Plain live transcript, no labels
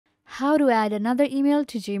how to add another email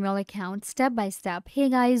to Gmail account step by step. Hey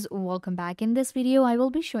guys, welcome back. In this video, I will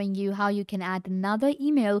be showing you how you can add another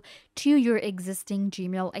email to your existing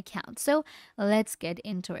Gmail account. So let's get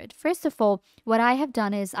into it. First of all, what I have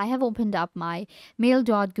done is I have opened up my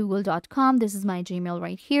mail.google.com. This is my Gmail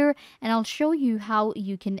right here, and I'll show you how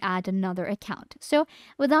you can add another account. So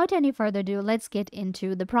without any further ado, let's get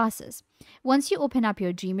into the process. Once you open up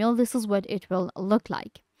your Gmail, this is what it will look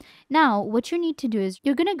like. Now, what you need to do is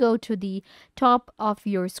you're going to go to the top of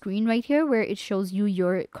your screen right here where it shows you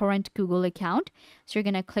your current Google account. So you're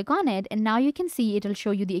going to click on it, and now you can see it'll show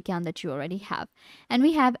you the account that you already have. And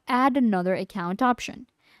we have add another account option.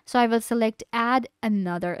 So I will select add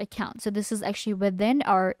another account. So this is actually within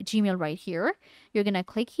our Gmail right here. You're going to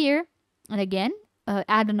click here, and again,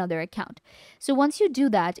 add another account. So once you do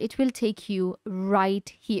that, it will take you right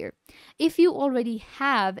here. If you already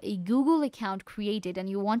have a Google account created and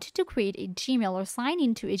you wanted to create a Gmail or sign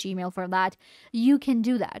into a Gmail for that, you can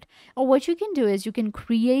do that. Or what you can do is you can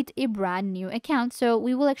create a brand new account. So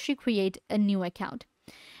we will actually create a new account.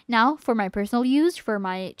 Now, for my personal use, for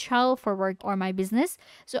my child, for work, or my business,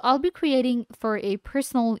 so I'll be creating for a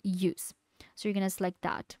personal use. So you're going to select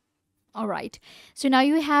that. All right, so now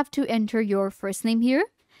you have to enter your first name here.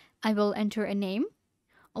 I will enter a name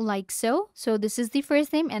like so. So this is the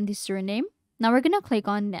first name and the surname. Now we're going to click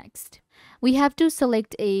on next. We have to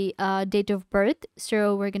select a date of birth.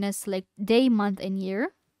 So we're going to select day, month, and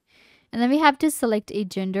year. And then we have to select a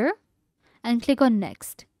gender and click on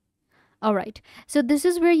next. All right, so this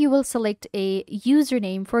is where you will select a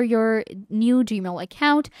username for your new Gmail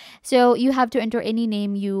account. So you have to enter any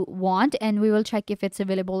name you want, and we will check if it's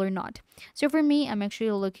available or not. So for me, I'm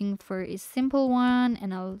actually looking for a simple one,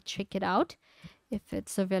 and I'll check it out if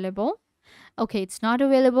it's available. Okay, it's not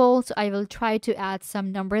available, so I will try to add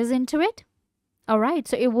some numbers into it. All right,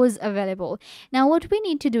 so it was available. Now what we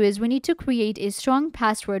need to do is we need to create a strong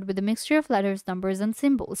password with a mixture of letters, numbers, and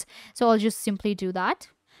symbols. So I'll just simply do that.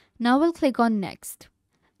 Now we'll click on next.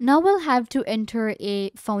 Now we'll have to enter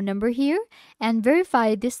a phone number here and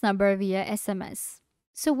verify this number via SMS.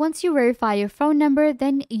 So once you verify your phone number,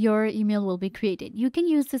 then your email will be created. You can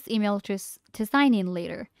use this email to sign in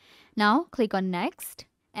later. Now click on next.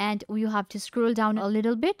 And you have to scroll down a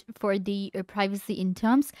little bit for the privacy in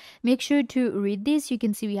terms. Make sure to read this. You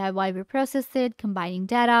can see we have why we processed it, combining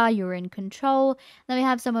data, you're in control. Then we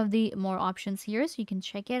have some of the more options here, so you can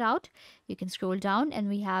check it out. You can scroll down, and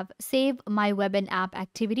we have save my web and app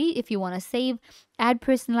activity if you want to save. Add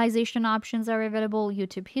personalization options are available,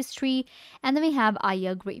 YouTube history, and then we have I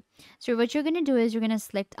agree. So what you're going to do is you're going to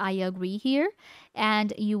select I agree here,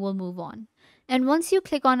 and you will move on. And once you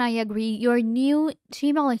click on I agree, your new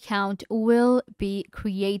Gmail account will be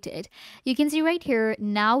created. You can see right here,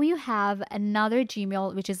 now you have another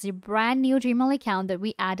Gmail, which is a brand new Gmail account that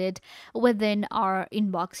we added within our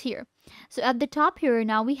inbox here. So at the top here,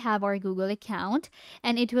 now we have our Google account,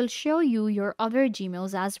 and it will show you your other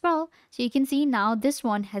Gmails as well. So you can see now this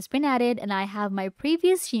one has been added, and I have my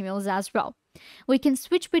previous Gmails as well. We can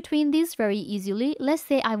switch between these very easily. Let's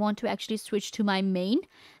say I want to actually switch to my main.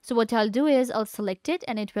 So what I'll do is I'll select it,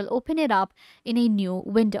 and it will open it up in a new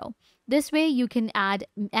window. This way you can add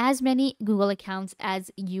as many Google accounts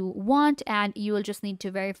as you want, and you will just need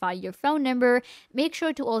to verify your phone number. Make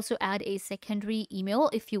sure to also add a secondary email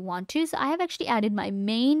if you want to. So I have actually added my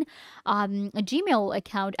main Gmail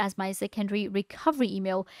account as my secondary recovery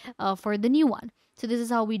email for the new one. So this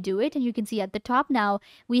is how we do it, and you can see at the top now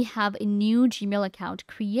we have a new Gmail account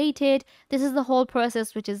created. This is the whole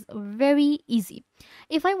process, which is very easy.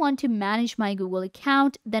 If I want to manage my Google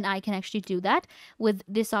account, then I can actually do that with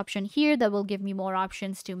this option here that will give me more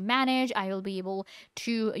options to manage. I will be able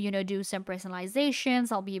to, do some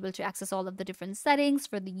personalizations. I'll be able to access all of the different settings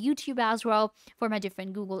for the YouTube as well, for my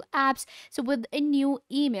different Google apps. So with a new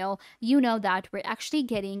email, you know that we're actually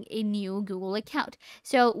getting a new Google account.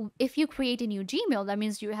 So if you create a new Gmail, that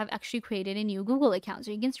means you have actually created a new Google account.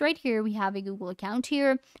 So you can see right here, we have a Google account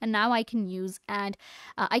here, and now I can use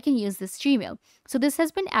this Gmail. So this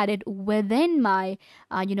has been added within my,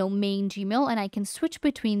 main Gmail, and I can switch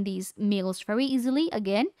between these mails very easily.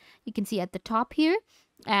 Again, you can see at the top here,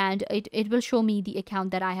 and it will show me the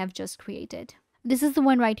account that I have just created. This is the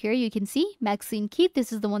one right here. You can see Maxine Keith.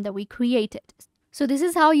 This is the one that we created. So this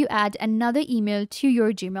is how you add another email to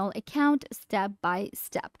your Gmail account step by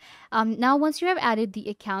step. Now, once you have added the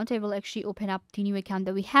account, I will actually open up the new account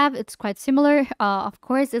that we have. It's quite similar. Of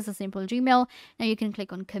course, it's a simple Gmail. Now you can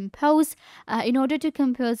click on compose. In order to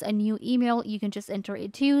compose a new email, you can just enter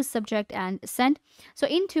it to subject and send. So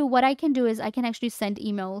into what I can do is I can actually send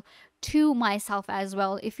email to myself as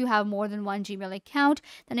well. If you have more than one Gmail account,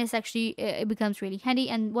 then it's actually it becomes really handy.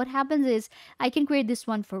 And what happens is I can create this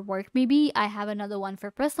one for work, maybe I have another one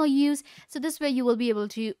for personal use. So this way you will be able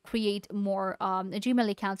to create more Gmail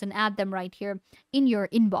accounts and add them right here in your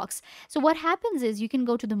inbox. So what happens is you can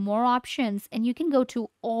go to the more options and you can go to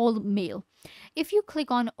all mail. If you click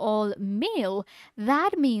on all mail,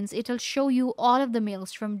 that means it'll show you all of the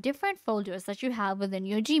mails from different folders that you have within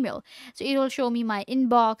your Gmail. So it will show me my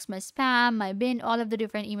inbox, my spam, my bin, all of the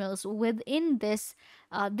different emails within this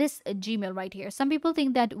Gmail right here. Some people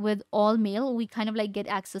think that with all mail, we kind of like get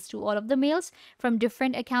access to all of the mails from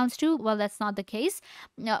different accounts too. Well, that's not the case.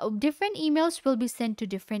 Different emails will be sent to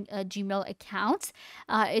different Gmail accounts.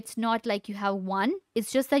 It's not like you have one.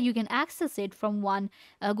 It's just that you can access it from one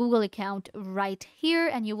Google account right here,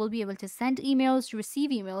 and you will be able to send emails,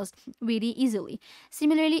 receive emails really easily.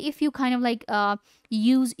 Similarly, if you kind of like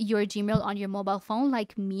use your Gmail on your mobile phone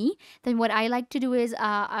like me, then what I like to do is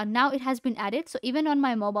now it has been added. So even on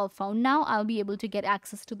my mobile phone now, I'll be able to get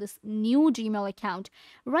access to this new Gmail account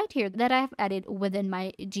right here that I have added within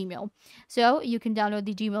my Gmail. So you can download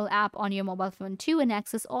the Gmail app on your mobile phone too and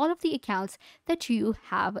access all of the accounts that you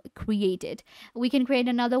have created. We can create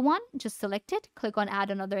another one, just select it, click on add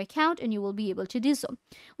another account, and you will be able to do so.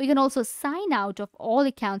 We can also sign out of all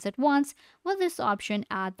accounts at once with this option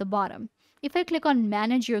at the bottom. If I click on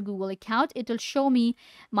manage your Google account, it will show me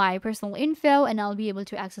my personal info and I'll be able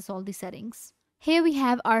to access all the settings. Here we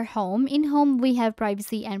have our home. In home, we have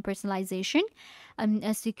privacy and personalization,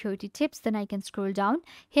 security tips. Then I can scroll down.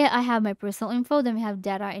 Here I have my personal info. Then we have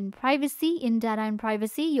data and privacy. In data and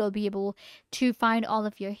privacy, you'll be able to find all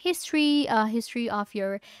of your history, history of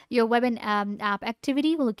your web and app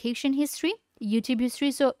activity, location history, YouTube history.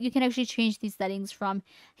 So you can actually change these settings from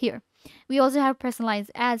here. We also have personalized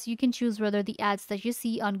ads. You can choose whether the ads that you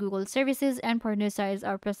see on Google services and partner sites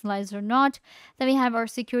are personalized or not. Then we have our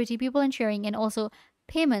security, people and sharing, and also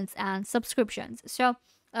payments and subscriptions. So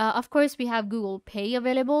of course, we have Google Pay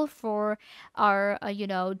available for our,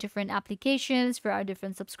 different applications, for our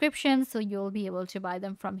different subscriptions. So you'll be able to buy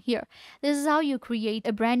them from here. This is how you create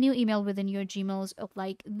a brand new email within your Gmails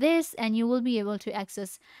like this, and you will be able to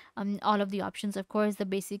access all of the options, of course, the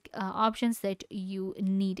basic options that you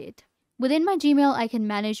needed. Within my Gmail, I can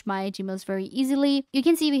manage my Gmails very easily. You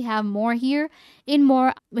can see we have more here. In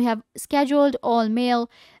more, we have scheduled, all mail,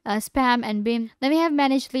 spam, and bin. Then we have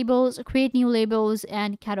manage labels, create new labels,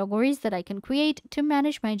 and categories that I can create to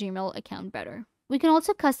manage my Gmail account better. We can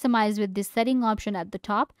also customize with this setting option at the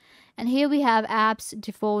top. And here we have apps,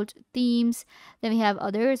 default themes. Then we have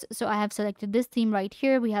others. So I have selected this theme right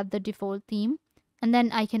here. We have the default theme. And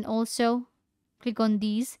then I can also click on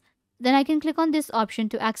these. Then I can click on this option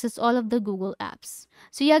to access all of the Google apps.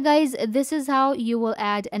 So yeah, guys, this is how you will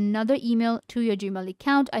add another email to your Gmail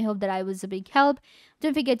account. I hope that I was a big help.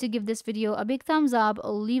 Don't forget to give this video a big thumbs up,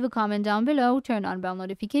 leave a comment down below, turn on bell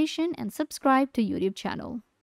notification, and subscribe to YouTube channel.